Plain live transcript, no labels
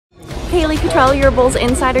Kaylee Cottrell, your Bulls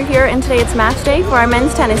insider here, and today it's match day for our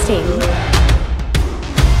men's tennis team.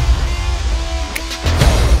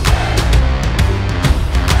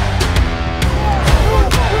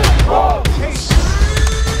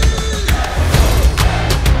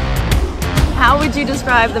 How would you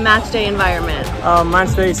describe the match day environment?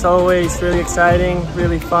 Match day is always really exciting,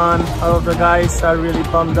 really fun. All of the guys are really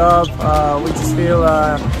pumped up. We just feel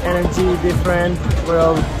energy different. We're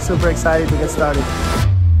all super excited to get started.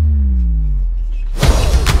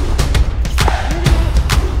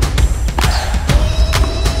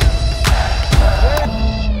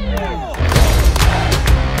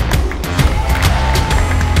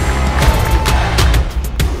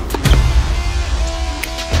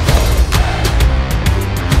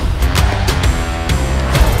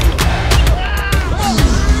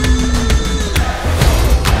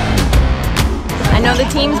 I know the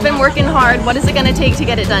team's been working hard. What is it going to take to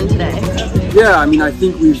get it done today? Yeah, I mean, I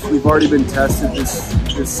think we've already been tested this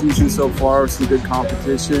season so far with some good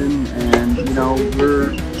competition, and you know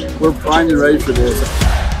we're primed and ready for this.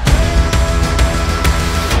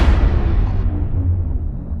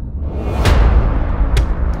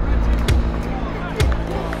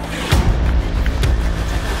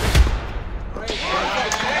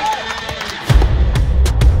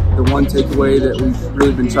 The one takeaway that we've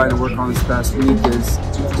really been trying to work on this past week is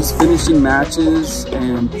just finishing matches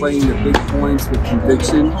and playing the big points with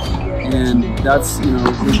conviction. And that's, you know,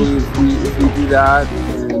 we believe if we do that,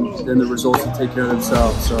 and then the results will take care of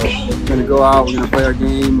themselves. So we're going to go out, we're going to play our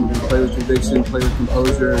game, we're going to play with conviction, play with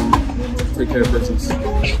composure, and take care of business.